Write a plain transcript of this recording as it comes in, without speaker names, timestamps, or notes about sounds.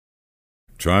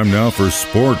Time now for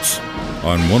sports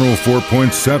on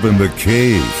 104.7 The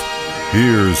Cave.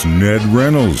 Here's Ned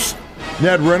Reynolds.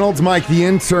 Ned Reynolds, Mike the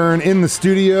intern, in the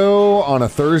studio on a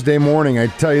Thursday morning. I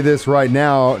tell you this right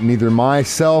now, neither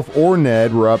myself or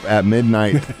Ned were up at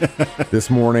midnight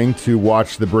this morning to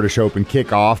watch the British Open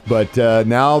kickoff. But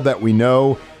now that we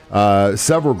know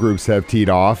several groups have teed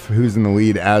off, who's in the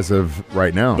lead as of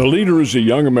right now? The leader is a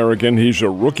young American. He's a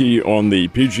rookie on the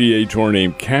PGA Tour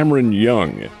named Cameron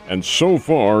Young. And so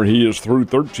far, he is through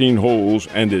 13 holes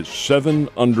and is 7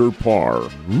 under par.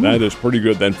 Ooh. That is pretty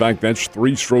good. In fact, that's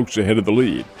 3 strokes ahead of the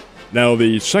lead. Now,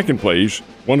 the second place,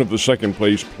 one of the second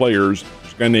place players,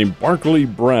 is a guy named Barkley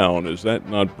Brown. Is that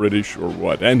not British or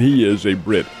what? And he is a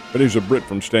Brit, but he's a Brit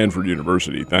from Stanford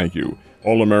University. Thank you.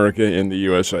 All-America in the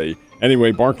USA.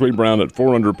 Anyway, Barkley Brown at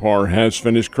 4 under par has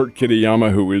finished. Kurt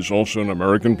Kitayama, who is also an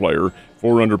American player,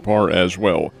 4 under par as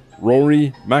well.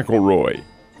 Rory McIlroy,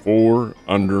 4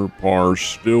 under par,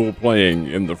 still playing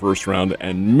in the first round,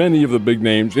 and many of the big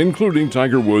names, including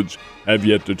Tiger Woods, have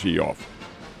yet to tee off.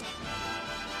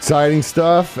 Exciting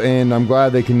stuff, and I'm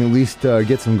glad they can at least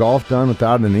get some golf done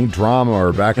without any drama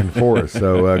or back and forth.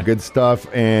 So good stuff,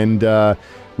 and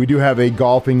we do have a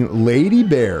golfing lady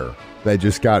bear that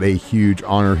just got a huge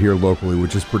honor here locally,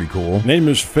 which is pretty cool. Name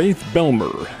is Faith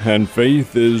Belmer, and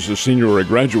Faith is a senior, or a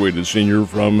graduated senior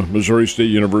from Missouri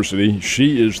State University.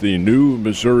 She is the new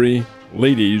Missouri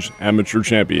Ladies Amateur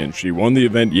Champion. She won the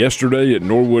event yesterday at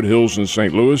Norwood Hills in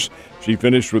St. Louis. She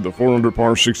finished with a 4 under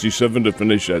par 67 to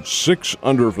finish at 6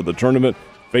 under for the tournament.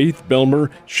 Faith Belmer,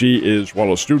 she is,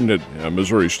 while a student at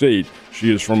Missouri State,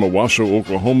 she is from Owasso,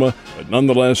 Oklahoma, but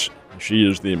nonetheless, she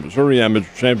is the Missouri Amateur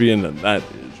Champion, and that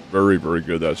is very, very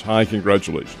good. That's high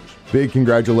congratulations. Big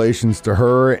congratulations to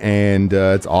her, and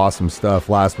it's awesome stuff.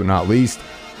 Last but not least,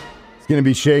 it's going to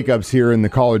be shakeups here in the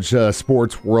college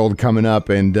sports world coming up,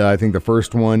 and I think the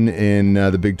first one in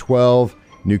the Big 12,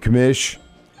 new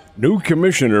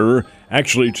commissioner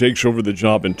actually takes over the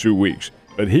job in 2 weeks,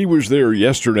 but he was there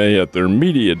yesterday at their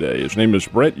media day. His name is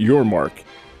Brett Yormark.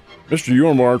 Mr.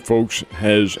 Yormark, folks,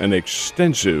 has an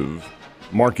extensive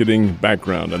marketing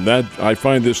background, and that I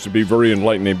find this to be very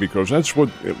enlightening, because that's what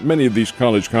many of these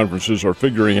college conferences are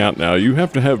figuring out now. You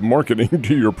have to have marketing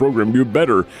to your program. You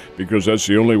better, because that's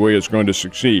the only way it's going to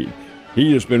succeed.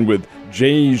 He has been with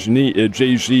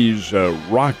Jay-Z's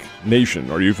Rock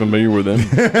Nation. Are you familiar with them?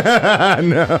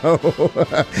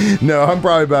 No, I'm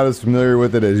probably about as familiar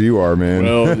with it as you are, man.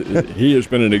 Well, he has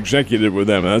been an executive with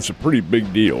them, and that's a pretty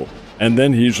big deal. And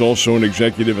then he's also an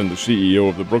executive and the CEO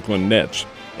of the Brooklyn Nets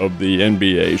of the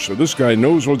NBA. So this guy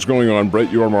knows what's going on, Brett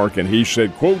Yormark, and he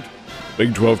said, quote,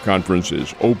 Big 12 Conference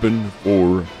is open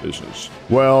for business.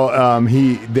 Well,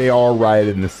 they are right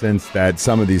in the sense that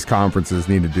some of these conferences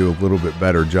need to do a little bit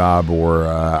better job, or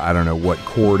I don't know what,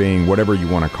 courting, whatever you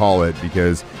want to call it,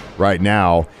 because right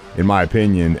now, in my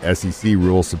opinion, SEC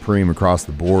rules supreme across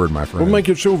the board, my friend. Well, Mike,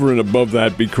 it's over and above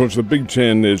that, because the Big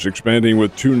Ten is expanding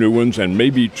with 2 new ones and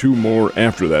maybe 2 more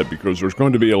after that, because there's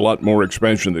going to be a lot more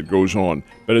expansion that goes on.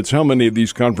 But it's how many of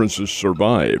these conferences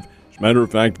survive. As a matter of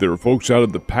fact, there are folks out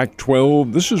of the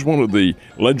Pac-12. This is one of the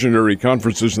legendary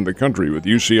conferences in the country, with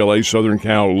UCLA, Southern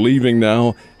Cal leaving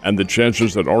now, and the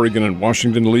chances that Oregon and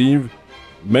Washington leave.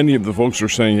 Many of the folks are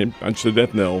saying, that's the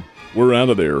death knell. We're out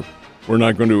of there. We're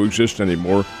not going to exist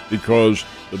anymore, because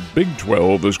the Big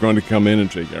 12 is going to come in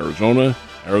and take Arizona,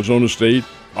 Arizona State,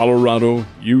 Colorado,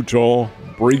 Utah.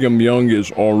 Brigham Young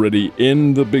is already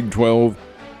in the Big 12.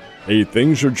 Hey,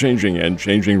 things are changing, and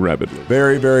changing rapidly.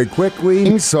 Very, very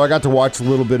quickly. So I got to watch a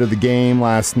little bit of the game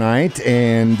last night,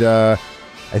 and I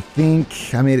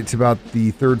think I made it to about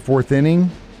the 3rd, 4th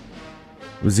inning.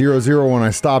 It was 0-0 when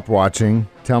I stopped watching.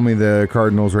 Tell me the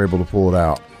Cardinals were able to pull it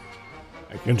out.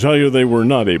 I can tell you they were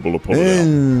not able to pull it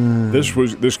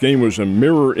out. This game was a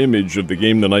mirror image of the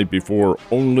game the night before,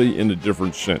 only in a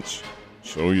different sense.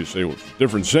 So you say, well,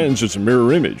 different sense, it's a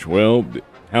mirror image. Well,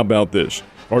 how about this?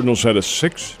 Cardinals had a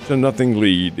 6-0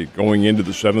 lead going into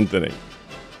the 7th inning.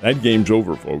 That game's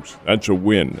over, folks. That's a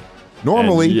win.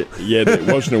 Normally. Yet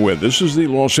it wasn't a win. This is the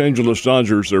Los Angeles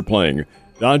Dodgers they're playing.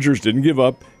 Dodgers didn't give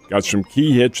up, got some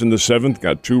key hits in the 7th,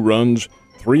 got 2 runs,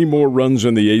 3 more runs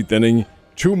in the 8th inning,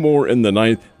 2 more in the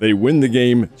 9th. They win the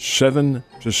game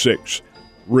 7-6.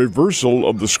 Reversal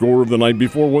of the score of the night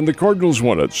before when the Cardinals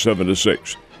won it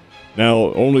 7-6.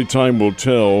 Now, only time will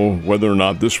tell whether or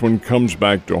not this one comes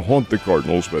back to haunt the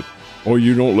Cardinals, but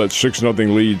you don't let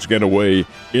 6-0 leads get away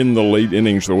in the late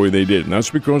innings the way they did. And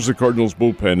that's because the Cardinals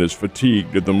bullpen is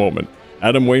fatigued at the moment.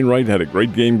 Adam Wainwright had a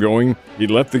great game going. He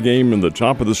left the game in the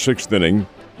top of the 6th inning.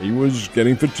 He was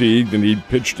getting fatigued, and he'd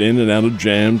pitched in and out of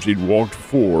jams. He'd walked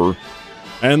 4.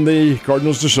 And the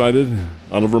Cardinals decided,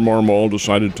 Oliver Marmol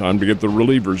decided time to get the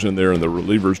relievers in there, and the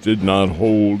relievers did not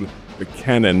hold the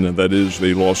cannon that is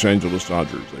the Los Angeles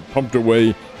Dodgers. They pumped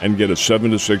away and get a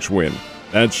 7-6 win.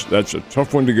 That's a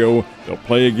tough one to go. They'll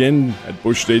play again at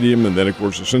Busch Stadium, and then, of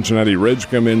course, the Cincinnati Reds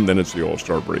come in. Then it's the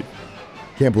All-Star break.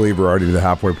 Can't believe we're already to the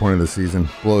halfway point of the season.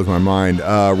 Blows my mind.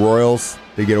 Royals,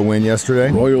 they get a win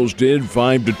yesterday? Royals did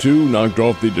 5-2, knocked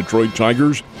off the Detroit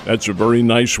Tigers. That's a very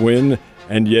nice win.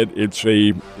 And yet it's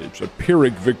a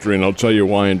Pyrrhic victory, and I'll tell you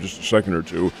why in just a second or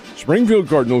two. Springfield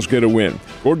Cardinals get a win.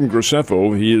 Gordon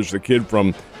Graceffo, he is the kid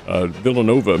from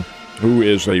Villanova, who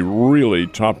is a really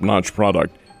top-notch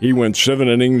product. He went 7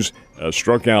 innings,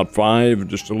 struck out 5,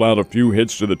 just allowed a few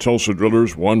hits to the Tulsa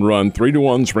Drillers, 1 run,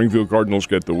 3-1. Springfield Cardinals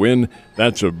get the win.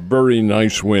 That's a very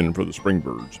nice win for the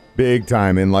Springbirds. Big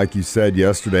time, and like you said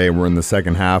yesterday, we're in the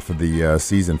second half of the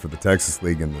season for the Texas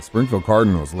League, and the Springfield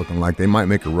Cardinals looking like they might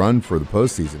make a run for the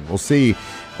postseason. We'll see.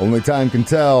 Only time can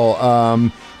tell.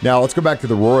 Now, let's go back to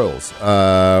the Royals.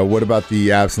 What about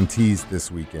the absentees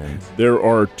this weekend? There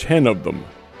are 10 of them.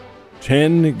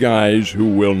 10 guys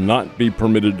who will not be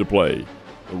permitted to play.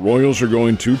 The Royals are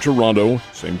going to Toronto,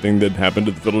 same thing that happened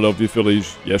to the Philadelphia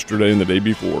Phillies yesterday and the day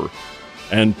before,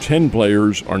 and 10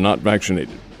 players are not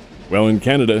vaccinated. Well, in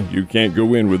Canada, you can't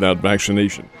go in without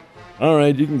vaccination. All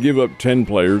right, you can give up 10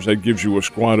 players. That gives you a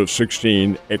squad of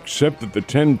 16, except that the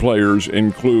 10 players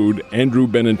include Andrew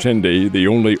Benintendi, the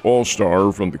only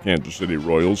all-star from the Kansas City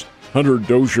Royals, Hunter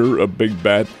Dozier, a big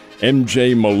bat,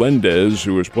 M.J. Melendez,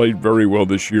 who has played very well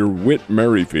this year, Whit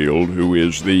Merrifield, who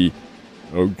is the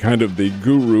kind of the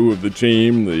guru of the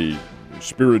team, the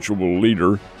spiritual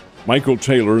leader, Michael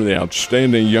Taylor, the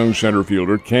outstanding young center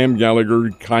fielder, Cam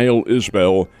Gallagher, Kyle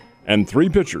Isbell, and 3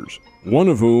 pitchers, one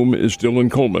of whom is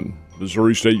Dylan Coleman,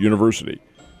 Missouri State University.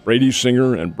 Brady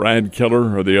Singer and Brad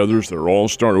Keller are the others. They're all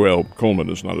starters. Well,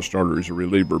 Coleman is not a starter, he's a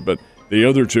reliever, but the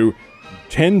other 2,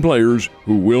 10 players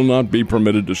who will not be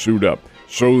permitted to suit up.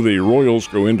 So the Royals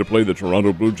go in to play the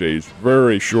Toronto Blue Jays,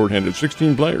 very short-handed,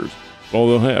 16 players, that's all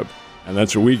they'll have. And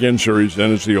that's a weekend series,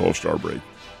 then it's the All-Star break.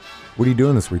 What are you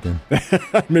doing this weekend?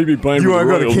 Maybe playing for the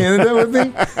Royals. You want to go to Canada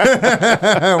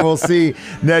with me? We'll see.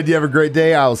 Ned, you have a great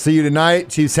day. I'll see you tonight.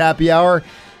 Chiefs Happy Hour,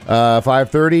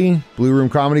 5:30, Blue Room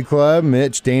Comedy Club,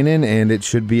 Mitch Danon, and it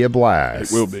should be a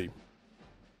blast. It will be.